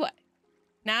 So what?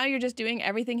 Now you're just doing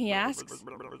everything he asks?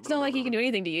 It's not like he can do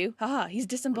anything to you. Haha, he's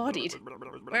disembodied.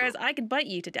 Whereas I could bite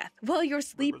you to death while you're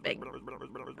sleeping.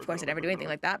 Of course, I never do anything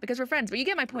like that because we're friends, but you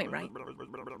get my point, right?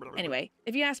 Anyway,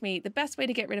 if you ask me, the best way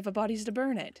to get rid of a body is to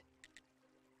burn it.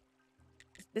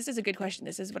 This is a good question.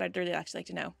 This is what I'd really actually like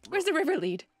to know. Where's the river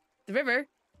lead? The river?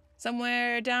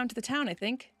 Somewhere down to the town, I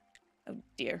think. Oh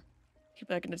dear.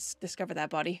 People are going to discover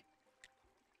that body.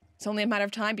 It's only a matter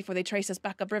of time before they trace us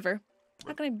back upriver.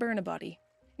 How can I burn a body?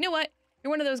 You know what?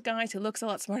 You're one of those guys who looks a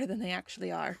lot smarter than they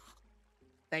actually are.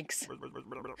 Thanks.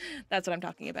 That's what I'm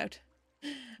talking about.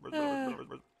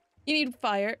 You need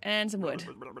fire and some wood.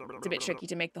 It's a bit tricky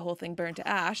to make the whole thing burn to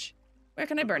ash. Where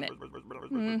can I burn it?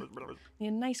 Need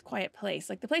a nice quiet place,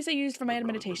 like the place I used for my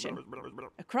meditation.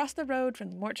 Across the road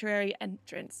from the mortuary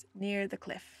entrance, near the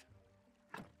cliff.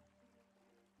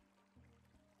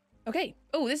 Okay.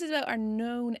 Oh, this is about our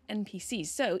known NPCs.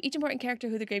 So, each important character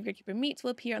who the Graveyard Keeper meets will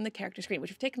appear on the character screen,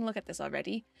 which we've taken a look at this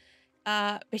already.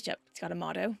 Bishop, it's got a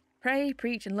motto. Pray,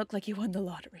 preach, and look like you won the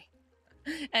lottery.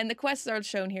 And the quests are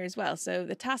shown here as well. So,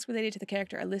 the tasks related to the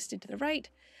character are listed to the right.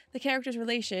 The character's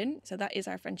relation, so that is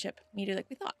our friendship meter like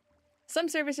we thought. Some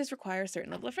services require a certain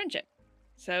level of friendship.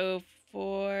 So,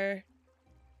 for...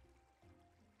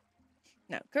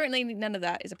 No, currently none of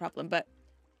that is a problem, but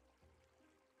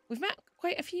we've met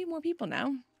quite a few more people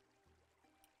now.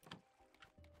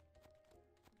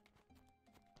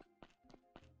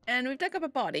 And we've dug up a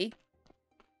body.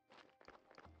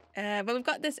 But we've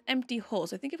got this empty hole.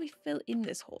 So I think if we fill in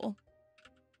this hole...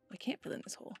 I can't fill in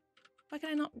this hole. Why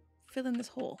can I not fill in this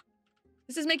hole?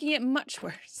 This is making it much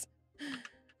worse.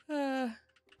 What are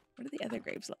the other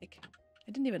graves like?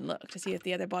 I didn't even look to see if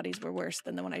the other bodies were worse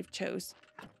than the one I chose.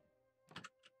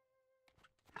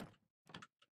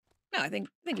 No, I think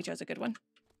we chose a good one.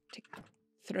 To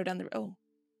throw down the... Oh.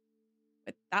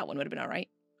 But that one would have been alright.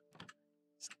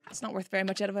 It's not worth very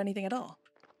much out of anything at all.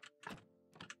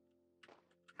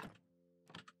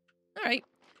 Alright.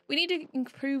 We need to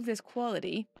improve this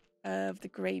quality of the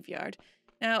graveyard.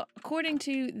 Now, according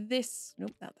to this...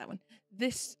 Nope, not that one.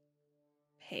 This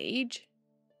page...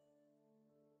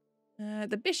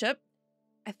 the bishop...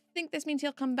 I think this means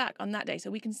he'll come back on that day.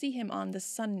 So we can see him on the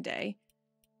Sunday.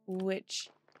 Which...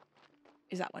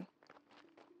 is that one.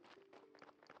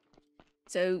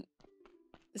 So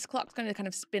this clock's going to kind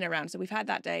of spin around. So we've had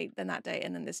that day,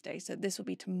 and then this day. So this will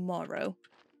be tomorrow.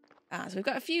 So we've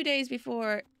got a few days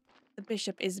before the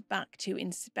bishop is back to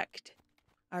inspect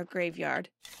our graveyard.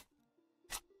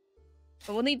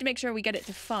 But we'll need to make sure we get it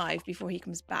to 5 before he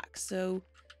comes back. So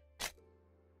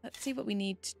let's see what we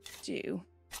need to do.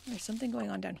 There's something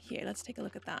going on down here. Let's take a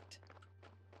look at that.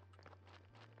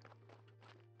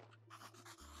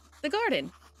 The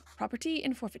garden. Property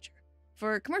in forfeiture.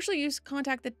 For commercial use,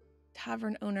 contact the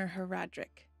tavern owner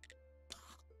Heradric.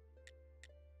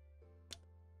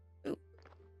 Ooh.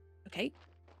 Okay.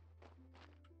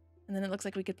 And then it looks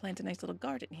like we could plant a nice little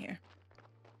garden here.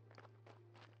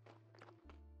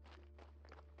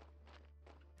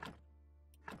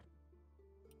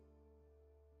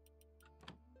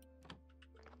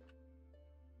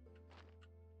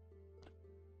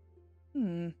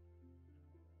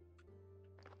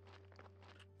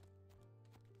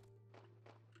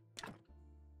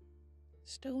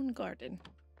 Stone garden.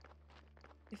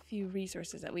 A few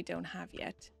resources that we don't have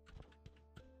yet.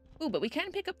 Oh, but we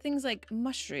can pick up things like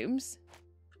mushrooms.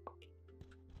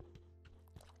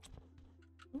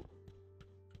 Ooh.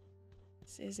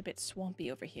 This is a bit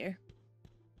swampy over here.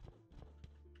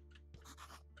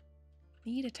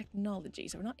 Need a technology,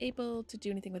 so we're not able to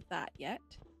do anything with that yet.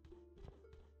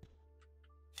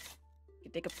 We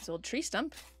can dig up this old tree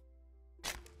stump.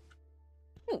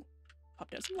 Ooh,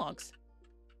 popped out some logs.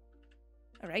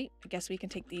 Alright, I guess we can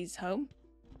take these home.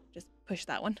 Just push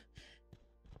that one.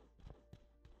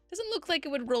 Doesn't look like it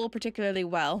would roll particularly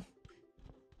well.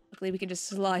 Luckily we can just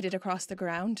slide it across the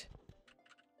ground.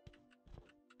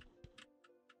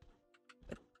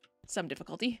 With some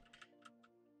difficulty.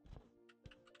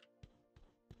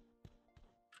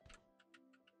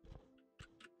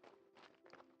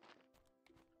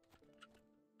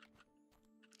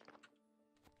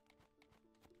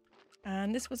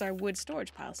 And this was our wood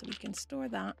storage pile, so we can store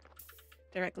that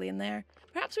directly in there.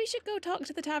 Perhaps we should go talk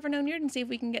to the tavern owner and see if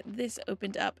we can get this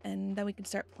opened up, and then we can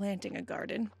start planting a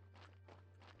garden.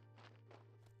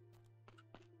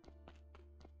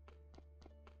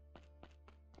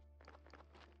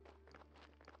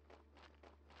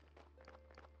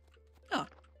 Oh,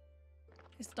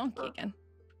 it's the donkey again.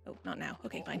 Oh, not now.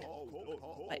 Okay, fine.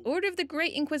 By order of the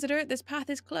Great Inquisitor, this path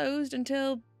is closed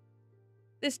until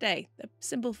this day. The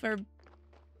symbol for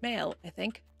mail, I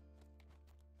think.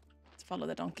 Let's follow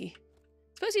the donkey.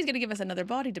 Suppose he's going to give us another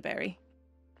body to bury.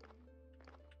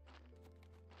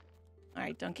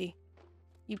 Alright, donkey.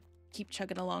 You keep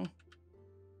chugging along.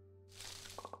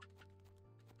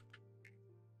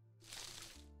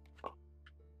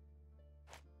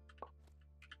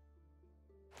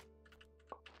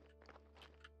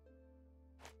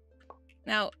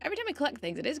 Now, every time we collect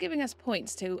things, it is giving us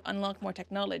points to unlock more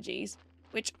technologies,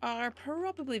 which are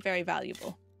probably very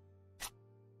valuable.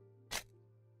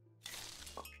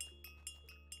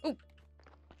 Oh!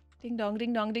 Ding dong,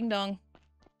 ding dong, ding dong.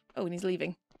 Oh, and he's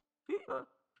leaving.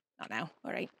 Not now.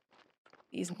 Alright.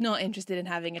 He's not interested in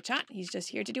having a chat. He's just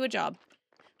here to do a job.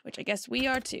 Which I guess we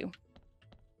are too.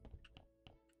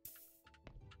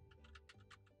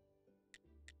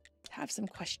 Have some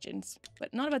questions,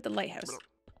 but not about the lighthouse.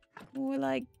 More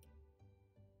like,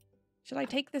 should I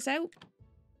take this out?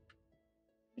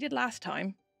 We did last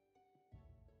time.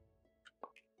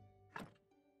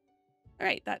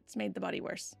 Alright, that's made the body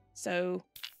worse. So,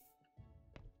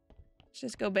 let's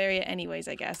just go bury it anyways,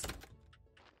 I guess.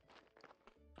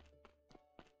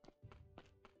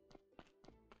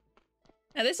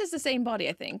 Now this is the same body,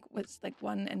 I think. It's like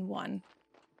 1 and 1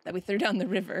 that we threw down the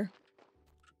river.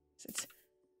 So it's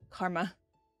karma.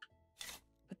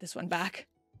 Put this one back.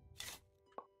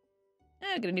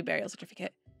 Get a new burial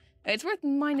certificate. It's worth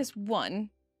 -1.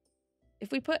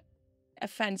 If we put a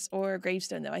fence or a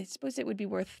gravestone, though, I suppose it would be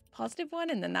worth +1,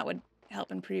 and then that would help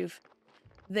improve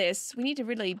this. We need to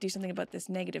really do something about this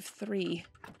 -3,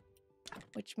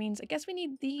 which means I guess we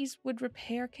need these wood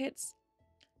repair kits.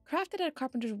 Crafted at a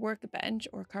carpenter's workbench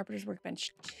or carpenter's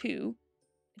workbench 2.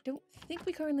 I don't think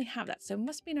we currently have that, so it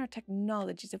must be in our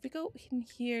technologies. If we go in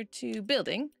here to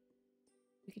building,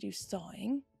 we could do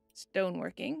sawing,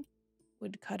 stoneworking,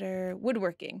 woodcutter,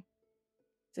 woodworking.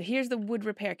 So here's the wood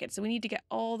repair kit. So we need to get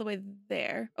all the way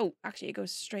there. Oh, actually it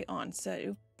goes straight on.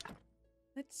 So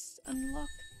let's unlock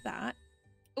that.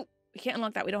 Oh, we can't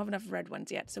unlock that. We don't have enough red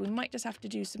ones yet. So we might just have to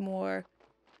do some more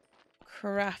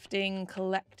crafting,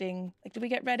 collecting. Like, do we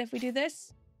get red if we do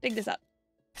this? Dig this up.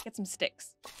 Get some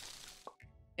sticks.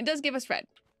 It does give us red.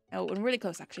 Oh, we're really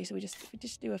close actually. So we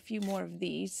just do a few more of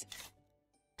these.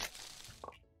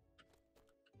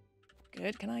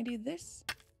 Good. Can I do this?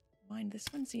 Mind this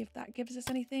one. See if that gives us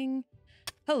anything.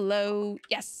 Hello.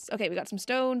 Yes. Okay, we got some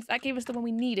stones. That gave us the one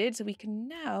we needed. So we can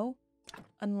now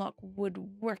unlock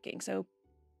woodworking. So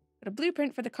got a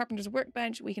blueprint for the carpenter's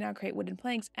workbench. We can now create wooden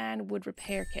planks and wood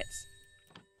repair kits.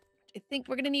 I think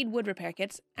we're going to need wood repair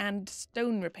kits and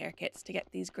stone repair kits to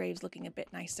get these graves looking a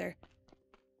bit nicer.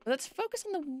 But let's focus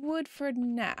on the wood for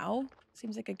now.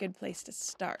 Seems like a good place to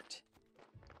start.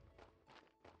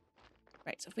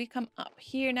 Right, so if we come up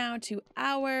here now to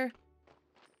our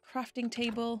crafting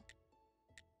table.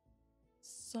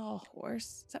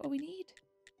 Sawhorse. Is that what we need?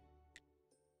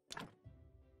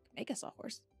 Make a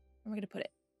sawhorse. Where am I going to put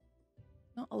it?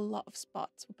 Not a lot of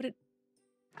spots. We'll put it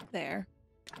there.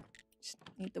 Just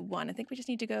need the one. I think we just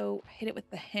need to go hit it with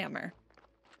the hammer.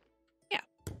 Yeah.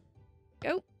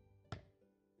 Go.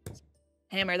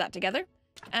 Hammer that together.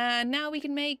 And now we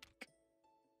can make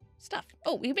stuff.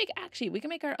 Oh, we can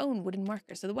make our own wooden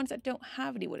markers. So the ones that don't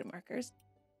have any wooden markers.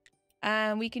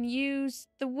 We can use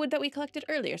the wood that we collected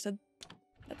earlier. So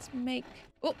let's make...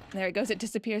 Oh, there it goes. It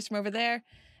disappears from over there.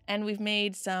 And we've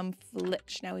made some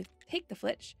flitch. Now we take the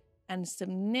flitch and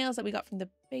some nails that we got from the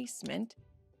basement.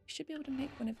 We should be able to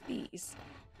make one of these.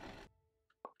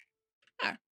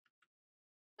 Ah,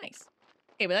 nice.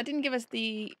 Okay, but that didn't give us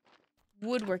the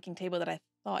woodworking table that I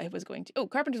thought it was going to. Oh,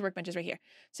 carpenter's workbench is right here.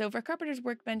 So for carpenter's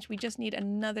workbench, we just need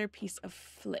another piece of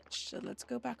flitch. So let's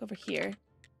go back over here.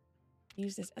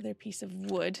 Use this other piece of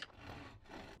wood.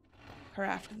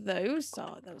 Craft those,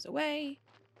 saw those away.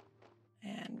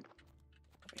 And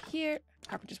over here,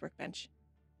 carpenter's workbench.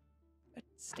 Let's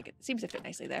stick it. Seems to fit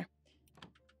nicely there.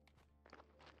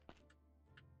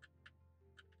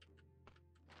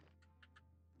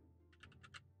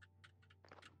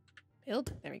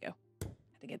 Build. There we go.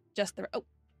 Had to get just the... Oh,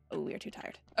 we are too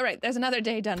tired. All right, there's another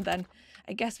day done then.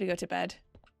 I guess we go to bed.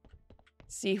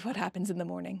 See what happens in the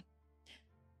morning.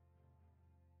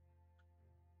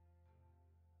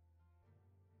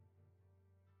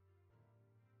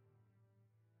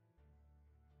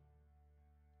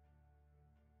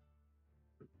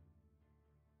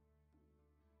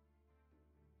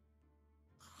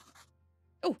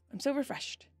 Oh, I'm so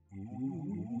refreshed.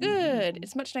 Good.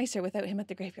 It's much nicer without him at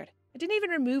the graveyard. I didn't even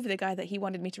remove the guy that he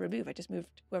wanted me to remove. I just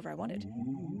moved whoever I wanted.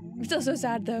 I'm still so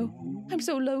sad, though. I'm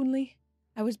so lonely.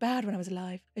 I was bad when I was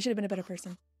alive. I should have been a better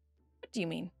person. What do you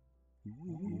mean?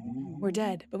 We're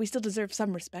dead, but we still deserve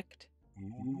some respect.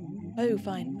 Oh,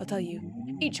 fine. I'll tell you.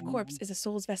 Each corpse is a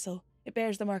soul's vessel. It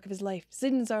bears the mark of his life.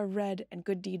 Sins are red and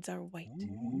good deeds are white.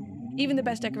 Even the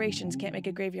best decorations can't make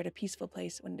a graveyard a peaceful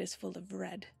place when it is full of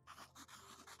red.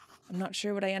 I'm not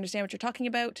sure what I understand what you're talking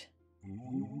about.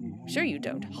 Sure you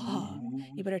don't. Ha!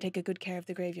 You better take a good care of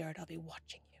the graveyard. I'll be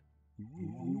watching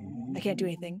you. I can't do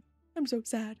anything. I'm so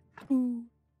sad. Ooh.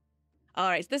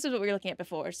 Alright, so this is what we were looking at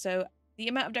before. So the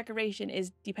amount of decoration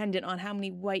is dependent on how many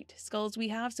white skulls we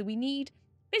have. So we need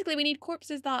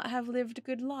corpses that have lived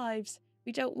good lives.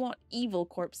 We don't want evil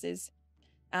corpses.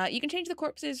 You can change the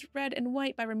corpses red and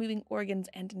white by removing organs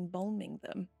and embalming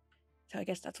them. So I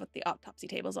guess that's what the autopsy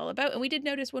table is all about. And we did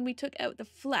notice when we took out the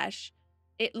flesh,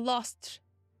 it lost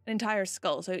an entire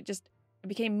skull. So it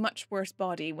became much worse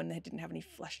body when it didn't have any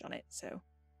flesh on it. So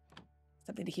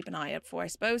something to keep an eye out for, I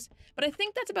suppose. But I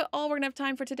think that's about all we're going to have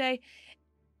time for today.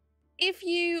 If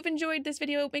you've enjoyed this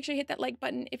video, make sure you hit that like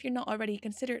button. If you're not already,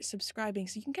 consider subscribing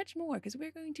so you can catch more, because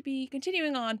we're going to be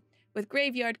continuing on with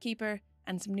Graveyard Keeper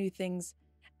and some new things.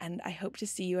 And I hope to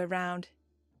see you around.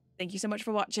 Thank you so much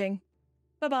for watching.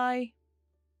 Bye-bye.